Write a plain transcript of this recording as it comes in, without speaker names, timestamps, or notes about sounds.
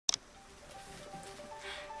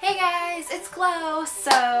guys, it's Glow.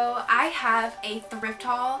 So I have a thrift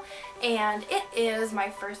haul and it is my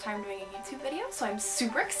first time doing a YouTube video, so I'm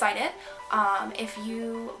super excited. If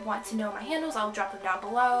you want to know my handles, I'll drop them down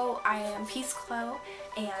below. I am Peace Glow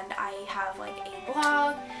and I have like a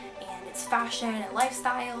blog and it's fashion and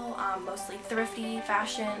lifestyle, mostly thrifty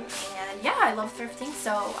fashion, and yeah, I love thrifting,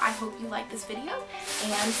 so I hope you like this video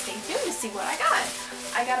and stay tuned to see what I got.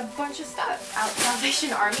 I got a bunch of stuff out of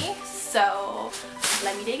Salvation Army, so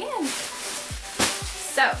let me dig in.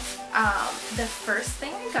 So, the first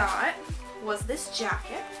thing I got was this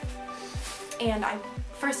jacket, and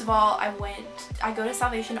first of all, I go to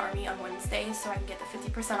Salvation Army on Wednesdays so I can get the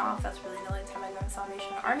 50% off. That's really the only time I go to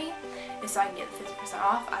Salvation Army, is so I can get the 50%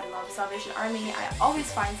 off. I love Salvation Army. I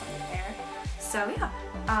always find something there. So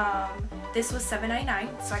yeah, this was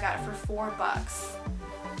 $7.99, so I got it for $4.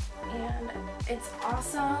 And it's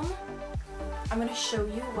awesome. I'm going to show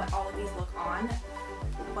you what all of these look on,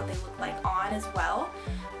 what they look like on as well.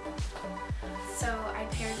 So I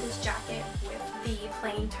paired this jacket with the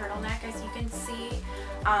plain turtleneck, as you can see,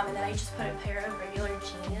 and then I just put a pair of regular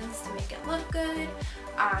jeans to make it look good.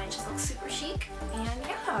 It just looks super chic, and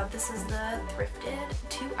yeah, this is the thrifted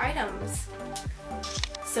 2 items.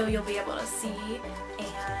 So you'll be able to see,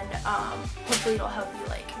 and hopefully it'll help you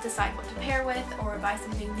like decide what to pair with or buy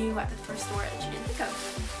something new at the thrift store that you didn't think of.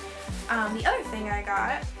 The other thing I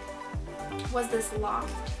got was this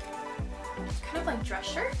loft, kind of like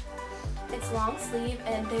dress shirt. It's long sleeve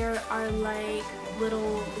and there are like little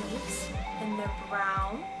leaves and they're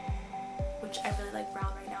brown, which I really like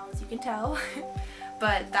brown right now, as you can tell.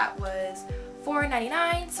 But that was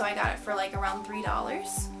 $4.99, so I got it for like around $3,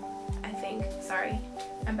 I think. Sorry,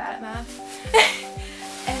 I'm bad at math.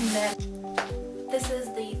 And then this is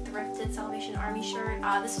the thrifted Salvation Army shirt.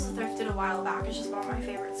 This was thrifted a while back. It's just one of my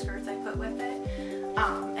favorite skirts I put with it.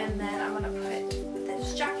 And then I'm gonna put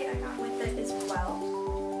this jacket I got with it as well.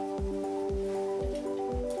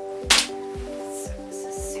 So this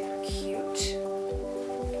is super cute.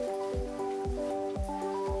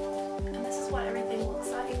 And this is what everything looks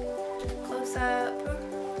like. Close up.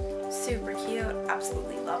 Super cute.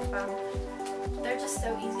 Absolutely love them. They're just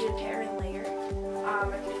so easy to pair and layer.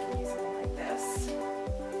 I could even use something like this.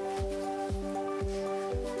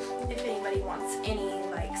 If anybody wants any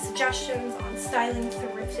like suggestions on styling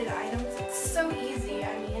thrifted items, it's so easy.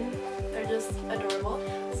 I mean, they're just adorable.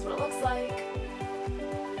 This is what it looks like.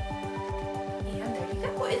 And there you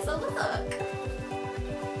go. It's a look.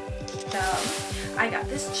 I got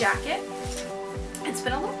this jacket. It's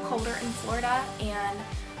been a little colder in Florida, and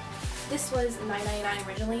this was $9.99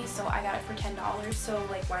 originally, so I got it for $10, so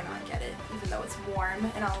like why not get it, even though it's warm,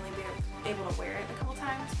 and I'll only be able to wear it a couple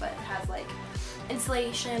times, but it has like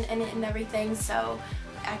insulation in it and everything, so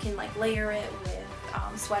I can like layer it with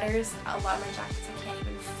sweaters. A lot of my jackets I can't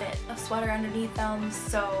even fit a sweater underneath them,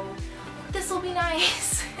 so this will be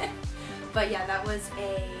nice. But yeah, that was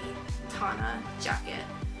a Tana jacket.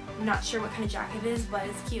 I'm not sure what kind of jacket it is, but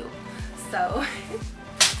it's cute. So,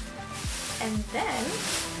 and then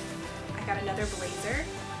I got another blazer.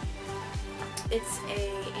 It's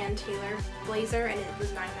a Ann Taylor blazer and it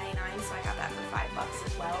was $9.99, so I got that for $5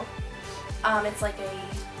 as well. It's like a,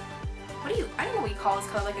 I don't know what you call this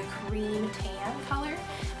color, like a cream tan color,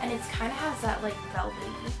 and it's kind of has that like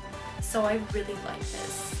velvety, so I really like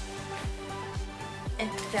this.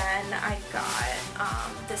 And then I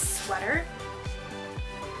got this sweater.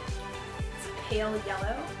 It's pale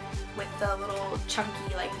yellow with the little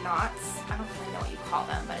chunky like knots. I don't really know what you call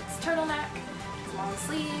them, but it's turtleneck, it's long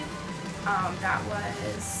sleeve. That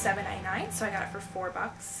was $7.99, so I got it for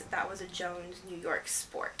 $4. That was a Jones New York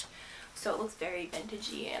Sport. So it looks very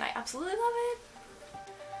vintagey and I absolutely love it.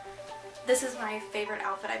 This is my favorite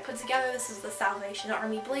outfit I put together. This is the Salvation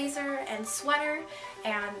Army blazer and sweater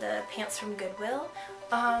and the pants from Goodwill.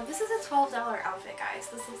 This is a $12 outfit, guys.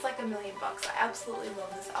 This looks like $1 million bucks. I absolutely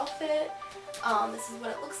love this outfit. This is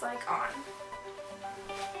what it looks like on.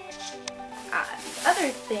 The other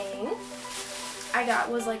thing I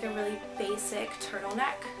got was like a really basic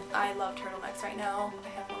turtleneck. I love turtlenecks right now. I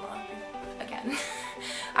have one on again.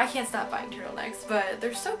 I can't stop buying turtlenecks, but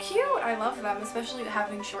they're so cute. I love them, especially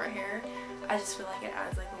having short hair. I just feel like it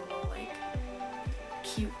adds like a little like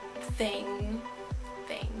cute thing.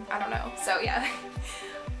 I don't know. So yeah.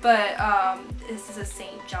 But this is a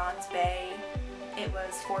St. John's Bay. It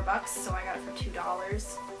was $4, so I got it for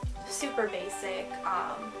 $2. Super basic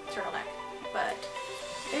turtleneck, but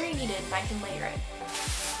very needed and I can layer it.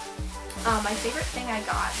 My favorite thing I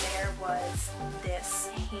got there was this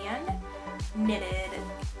hand knitted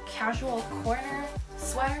casual corner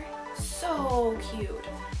sweater. so cute.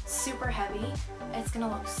 Super heavy. It's gonna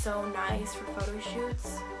look so nice for photo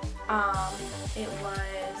shoots. It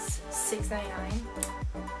was $6.99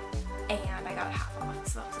 and I got it half off,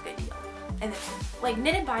 so that was a good deal. And then, like,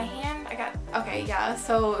 knitted by hand, I got, okay, yeah,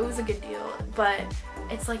 so it was a good deal, but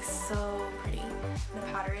it's like so pretty. The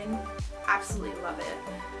pattern, absolutely love it.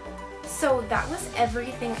 So that was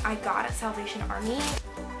everything I got at Salvation Army.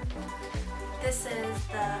 This is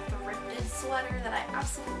the thrifted sweater that I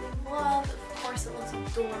absolutely love. Of course, it looks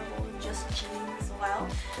adorable, just jeans as well.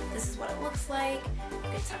 This is what it looks like. You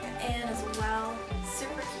can tuck it in as well.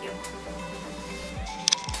 Super cute.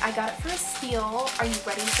 I got it for a steal. Are you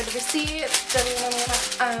ready for the receipt?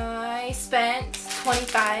 I spent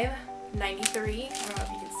 $25.93. I don't know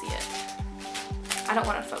if you can see it. I don't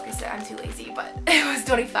want to focus it. I'm too lazy, but it was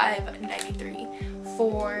 $25.93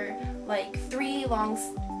 for like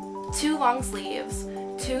 2 long sleeves,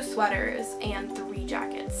 2 sweaters, and 3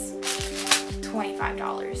 jackets.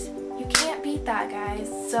 $25. You can't beat that, guys.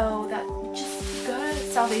 So that just go to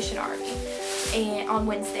Salvation Army and on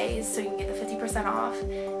Wednesdays so you can get the 50% off,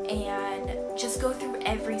 and just go through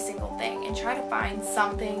every single thing and try to find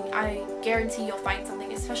something. I guarantee you'll find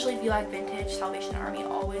something, especially if you like vintage. Salvation Army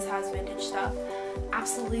always has vintage stuff.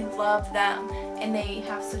 Absolutely love them, and they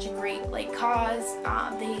have such a great like cause.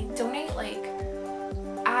 They donate like,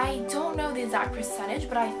 I don't know the exact percentage,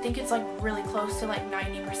 but I think it's like really close to like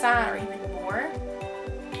 90% or even more.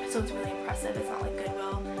 So it's really impressive. It's not like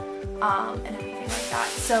Goodwill and everything like that.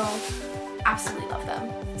 So absolutely love them.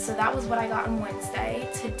 So that was what I got on Wednesday.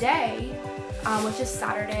 Today, which is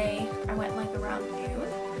Saturday, I went like around noon.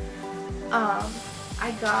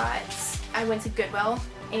 I went to Goodwill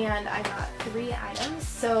and I got 3 items.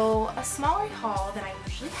 So a smaller haul than I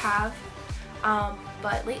usually have.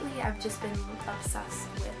 But lately I've just been obsessed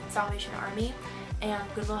with Salvation Army, and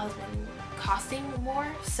Goodwill has been costing more,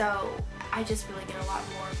 so I just really get a lot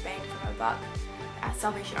more bang for my buck at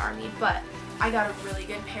Salvation Army. But I got a really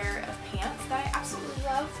good pair of pants that I absolutely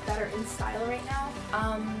love that are in style right now.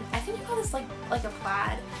 I think you call this like a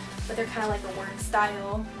plaid, but they're kind of like a work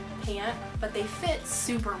style pant, but they fit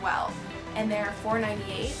super well, and they're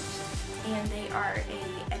 $4.98, and they are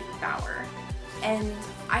a Eddie Bauer. And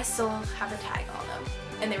I still have a tag on them,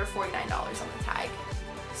 and they were $49 on the tag.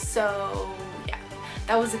 So yeah,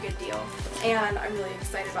 that was a good deal, and I'm really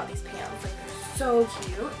excited about these pants. Like, they're so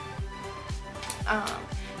cute.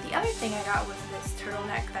 The other thing I got was this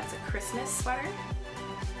turtleneck that's a Christmas sweater,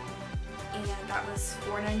 and that was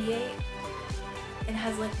 $4.98. It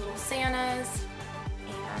has like little Santas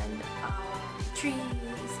and trees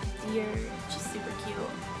and deer, just super cute.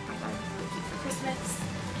 I thought it was really cute for Christmas.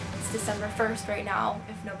 December 1st right now,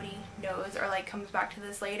 if nobody knows or like comes back to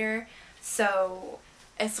this later, so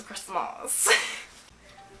it's Christmas.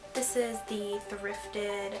 This is the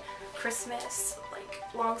thrifted Christmas like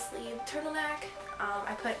long sleeve turtleneck.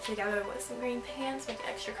 I put it together with some green pants, make it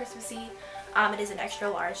extra Christmassy. It is an extra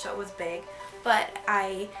large, so it was big, but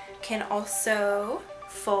I can also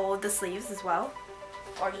fold the sleeves as well,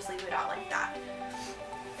 or just leave it out like that,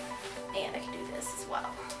 and I can do this as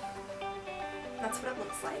well. That's what it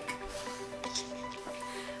looks like.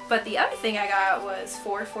 But the other thing I got was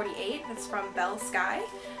 $4.48. It's from Bell Sky.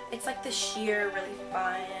 It's like the sheer, really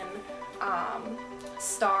fun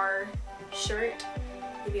star shirt.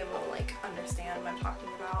 You'll be able to like understand what I'm talking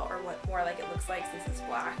about, or what more like it looks like since it's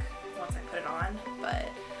black once I put it on. But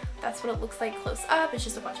that's what it looks like close up. It's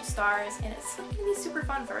just a bunch of stars, and it's gonna be super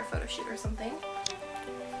fun for a photo shoot or something.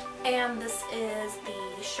 And this is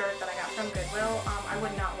the shirt that I got from Goodwill. I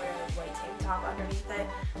would not wear a white tank top underneath it.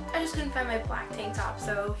 I just couldn't find my black tank top,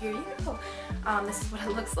 so here you go. This is what it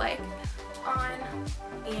looks like on,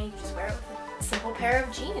 and you just wear it with a simple pair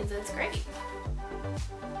of jeans. It's great.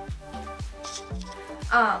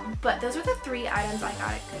 But those are the 3 items I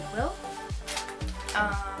got at Goodwill.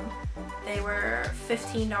 They were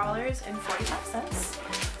 $15.45.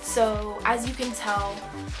 So as you can tell,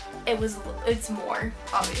 it's more,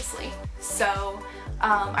 obviously. So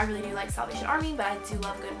I really do like Salvation Army, but I do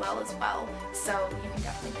love Goodwill as well. So you can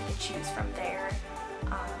definitely pick and choose from there.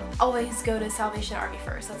 Always go to Salvation Army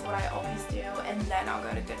first. That's what I always do, and then I'll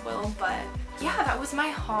go to Goodwill. But yeah, that was my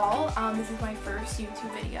haul. This is my first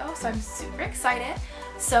YouTube video, so I'm super excited.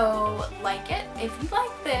 So like it if you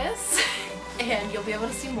like this, and you'll be able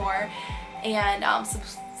to see more. And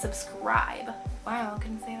subscribe. Wow, I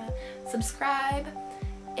couldn't say that. Subscribe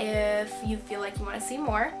if you feel like you want to see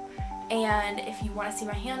more. And if you want to see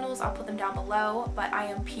my handles, I'll put them down below. But I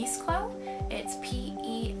am Peacechlo. It's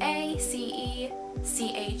P-E-A-C-E-C-H-L-O.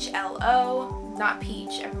 Not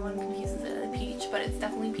peach. Everyone confuses it as peach, but it's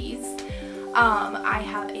definitely peace. I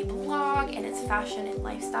have a blog and it's fashion and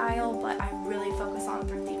lifestyle, but I really focus on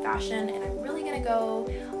thrifty fashion, and I'm really gonna go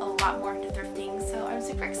a lot more into thrifting, so I'm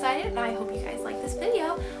super excited and I hope you guys like this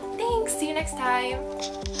video. Thanks, see you next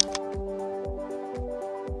time.